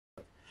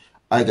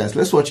Alright guys,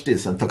 let's watch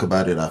this and talk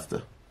about it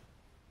after.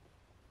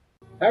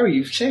 Harry,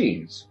 you've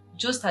changed.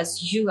 Just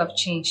as you have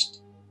changed.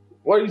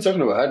 What are you talking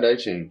about? How did I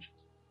change?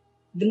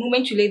 The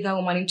moment you let that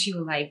woman into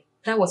your life,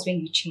 that was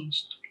when you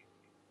changed.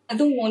 I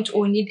don't want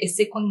or need a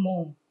second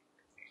mom.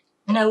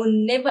 And I will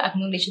never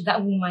acknowledge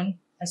that woman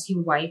as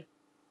your wife,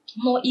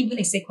 nor even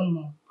a second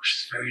mom.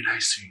 She's very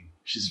nice to you.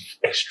 She's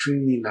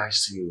extremely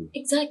nice to you.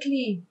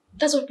 Exactly.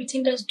 That's what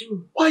pretenders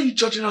do. Why are you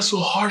judging her so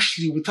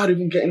harshly without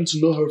even getting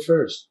to know her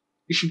first?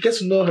 You should get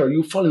to know her.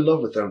 You'll fall in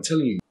love with her, I'm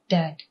telling you.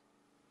 Dad,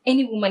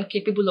 any woman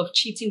capable of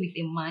cheating with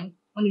a man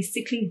on a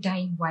sickly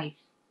dying wife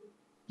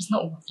is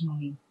not worth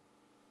knowing.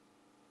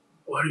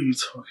 What are you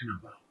talking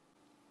about?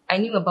 I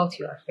knew about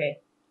your affair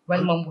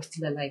while Mom was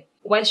still alive.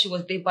 While she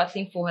was there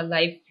battling for her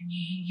life,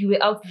 you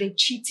were out there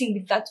cheating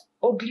with that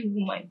ugly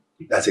woman.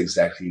 That's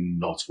exactly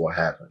not what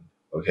happened,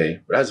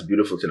 okay? But that's a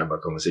beautiful thing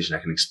about conversation. I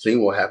can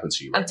explain what happened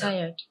to you. I'm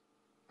tired.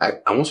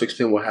 I want to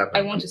explain what happened.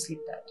 I want to sleep,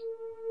 Dad.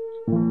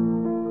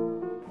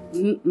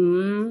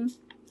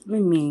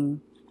 Mimi,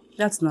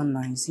 that's not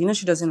nice. You know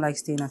she doesn't like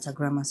staying at her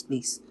grandma's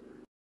place.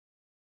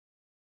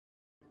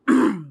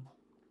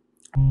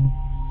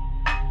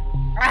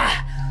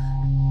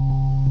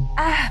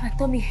 My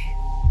tummy.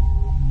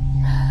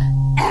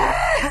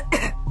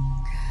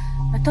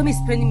 My tummy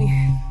is paining me.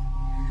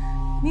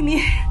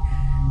 Mimi.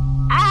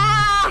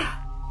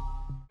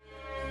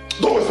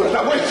 Don't wait,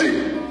 I'm waiting.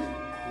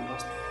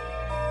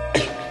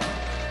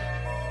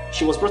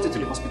 She was brought into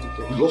the hospital.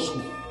 You lost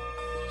who?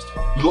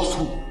 You lost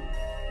who?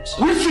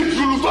 Which thing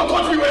you lose? Don't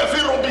touch me when you're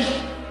saying rubbish.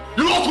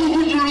 You lost who? Who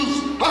did you lose?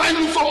 How can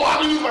you lose someone? How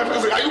can you lose my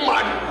person? Are you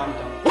mad? Calm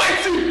down.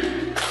 Wait!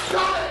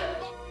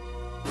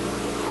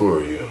 Who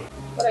are you?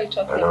 What are you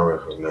talking I about? don't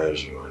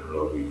recognize you. I don't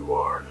know who you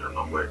are. You're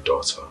not my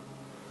daughter.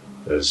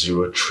 There's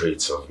zero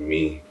traits of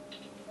me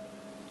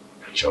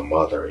and your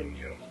mother in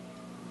you.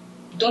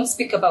 Don't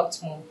speak about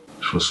Mom.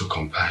 She was so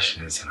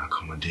compassionate and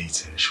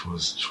accommodating. She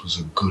was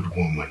a good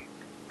woman.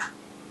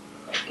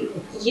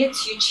 Yet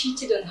you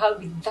cheated on her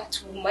with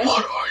that woman?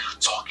 What are you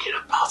talking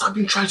about? I've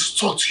been trying to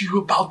talk to you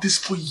about this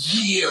for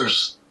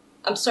years.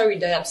 I'm sorry,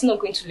 Dad. I'm still not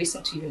going to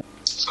listen to you.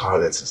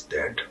 Scarlett is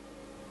dead.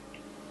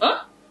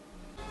 Huh?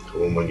 The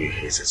woman you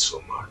hated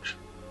so much.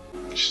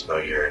 She's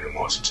not here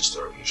anymore to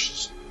disturb you.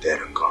 She's dead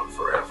and gone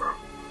forever.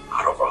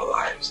 Out of our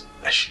lives.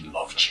 Like she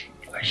loved you.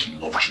 Like she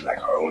loved you like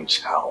her own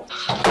child.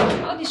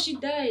 How did she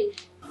die?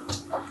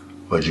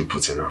 What did you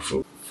put in her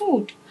food?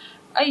 Food.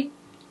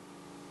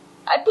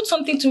 I put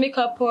something to make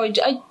her purge.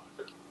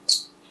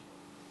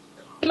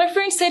 My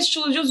friend said she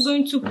was just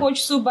going to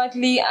purge so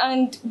badly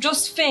and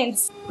just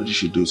faint. What did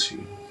she do to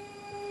you?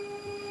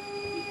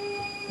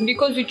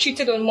 Because you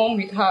cheated on Mom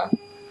with her.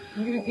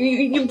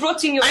 You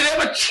brought in your... I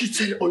never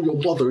cheated on your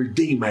mother a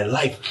day in my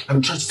life. I've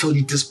been trying to tell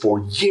you this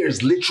for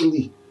years,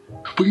 literally.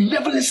 But you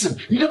never listen.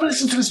 You never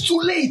listen till it's too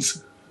late.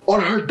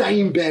 On her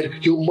dying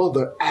bed, your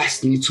mother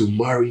asked me to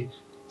marry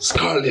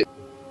Scarlett.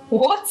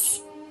 What?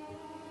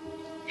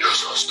 You're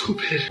so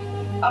stupid.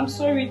 I'm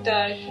sorry,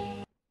 Dad.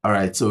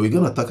 Alright, so we're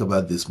going to talk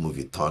about this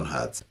movie, Torn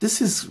Heart. This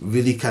is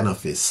really kind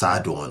of a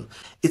sad one.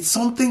 It's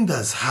something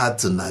that's hard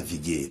to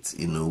navigate,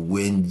 you know,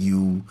 when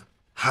you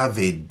have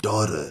a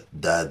daughter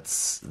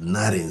that's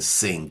not in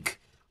sync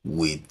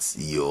with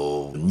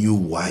your new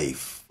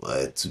wife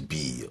to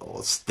be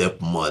or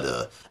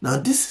stepmother. Now,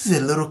 this is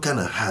a little kind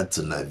of hard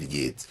to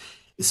navigate,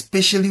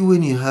 especially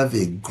when you have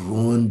a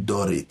grown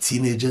daughter, a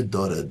teenager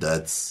daughter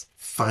that's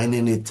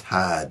finding it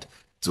hard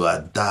to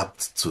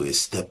adapt to a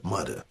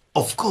stepmother.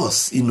 Of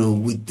course, you know,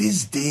 with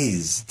these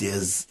days,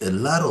 there's a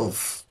lot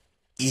of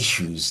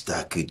issues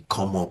that could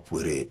come up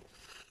with it.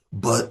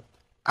 But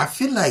I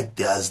feel like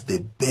that's the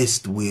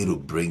best way to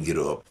bring it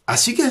up.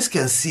 As you guys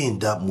can see in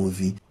that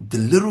movie, the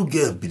little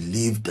girl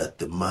believed that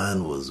the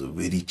man was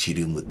already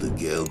cheating with the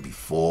girl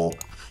before.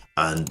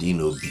 And, you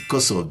know,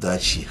 because of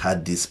that, she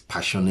had this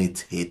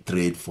passionate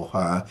hatred for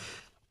her.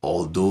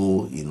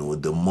 Although, you know,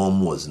 the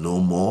mom was no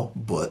more,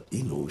 but,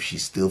 you know, she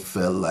still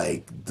felt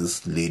like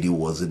this lady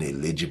wasn't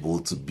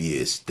eligible to be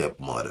a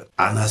stepmother.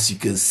 And as you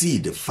can see,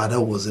 the father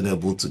wasn't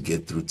able to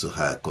get through to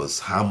her because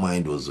her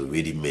mind was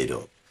already made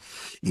up.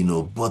 You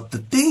know, but the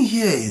thing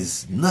here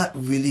is not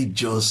really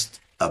just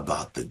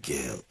about the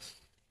girl.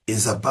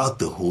 It's about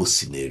the whole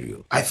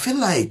scenario. I feel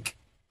like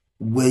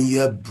when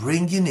you're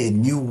bringing a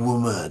new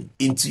woman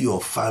into your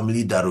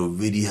family that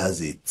already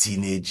has a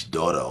teenage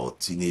daughter or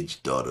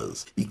teenage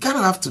daughters, you kind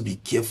of have to be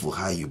careful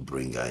how you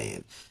bring her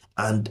in.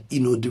 And, you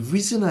know, the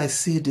reason I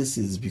say this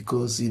is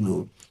because, you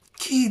know,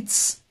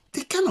 kids,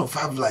 they kind of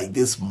have like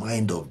this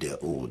mind of their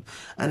own.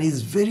 And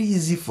it's very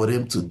easy for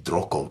them to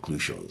draw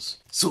conclusions.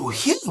 So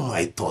here are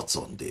my thoughts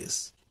on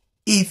this.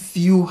 If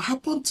you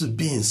happen to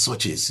be in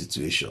such a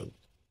situation,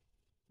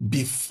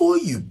 before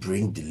you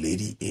bring the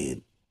lady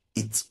in,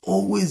 it's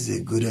always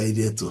a good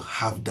idea to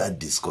have that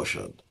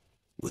discussion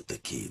with the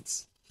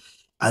kids.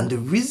 And the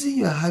reason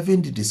you're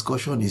having the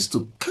discussion is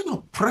to kind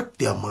of prep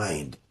their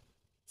mind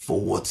for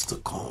what's to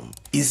come.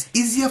 It's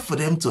easier for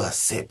them to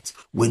accept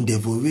when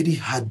they've already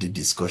had the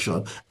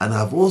discussion and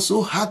have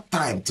also had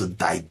time to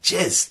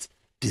digest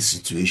the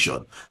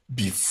situation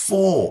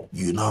before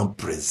you now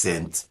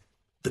present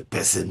the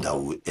person that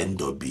will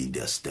end up being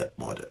their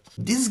stepmother.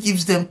 This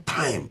gives them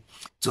time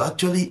to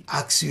actually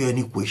ask you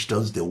any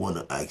questions they want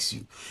to ask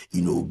you.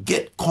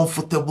 Get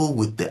comfortable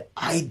with the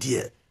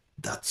idea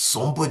that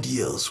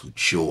somebody else would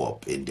show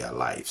up in their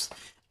lives.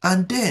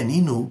 And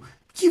then,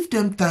 give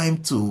them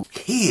time to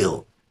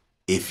heal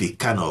if it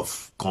kind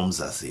of comes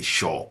as a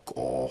shock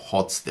or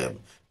hurts them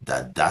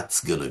that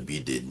that's going to be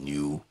the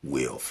new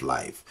way of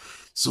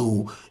life.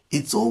 So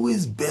it's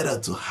always better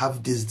to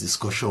have this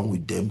discussion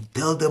with them,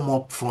 tell them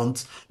up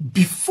front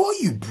before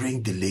you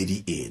bring the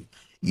lady in.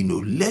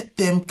 Let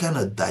them kind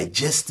of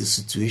digest the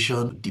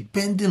situation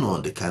depending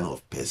on the kind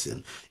of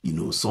person.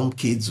 Some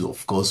kids,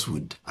 of course,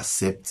 would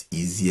accept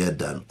easier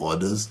than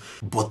others.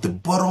 But the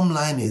bottom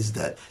line is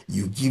that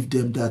you give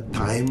them that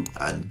time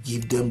and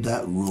give them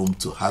that room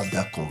to have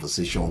that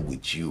conversation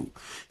with you.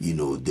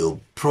 They'll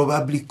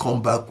probably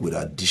come back with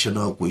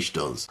additional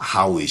questions.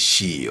 How is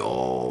she?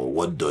 Or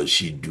what does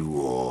she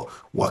do? Or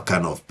what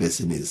kind of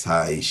person is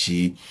her? Is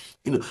she?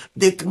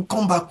 They can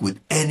come back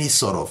with any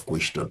sort of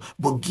question,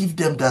 but give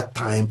them that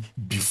time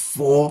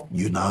before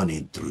you now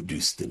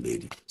introduce the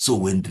lady. So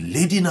when the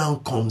lady now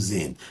comes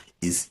in,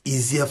 it's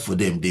easier for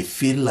them. They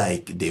feel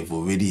like they've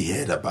already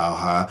heard about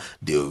her.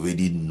 They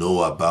already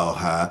know about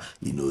her.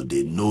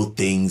 They know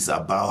things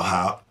about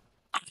her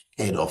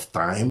ahead of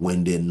time.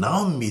 When they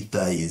now meet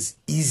her, it's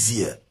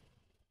easier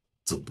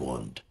to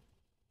bond.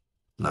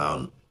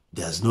 Now,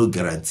 there's no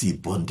guarantee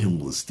bonding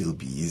will still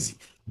be easy,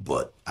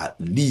 but at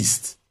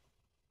least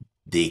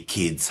the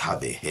kids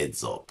have a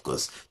heads up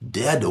because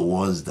they're the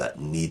ones that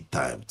need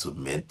time to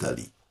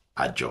mentally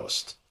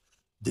adjust.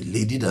 The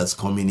lady that's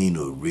coming in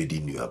already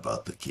knew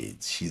about the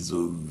kids. She's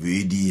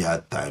already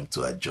had time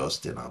to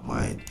adjust in her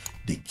mind.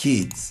 The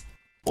kids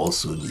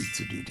also need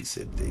to do the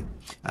same thing.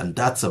 And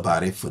that's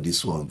about it for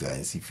this one,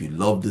 guys. If you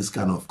love this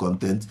kind of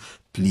content,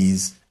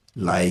 please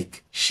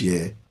like,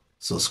 share,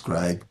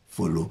 subscribe,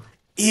 follow.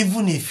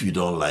 Even if you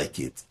don't like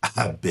it,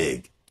 I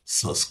beg,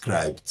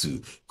 subscribe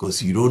too,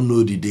 because you don't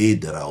know the day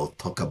that I'll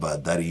talk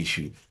about that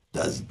issue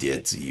that's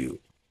dear to you.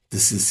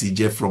 This is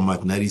CJ from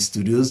Magnati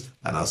Studios,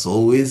 and as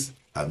always,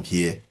 I'm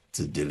here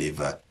to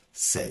deliver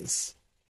sense.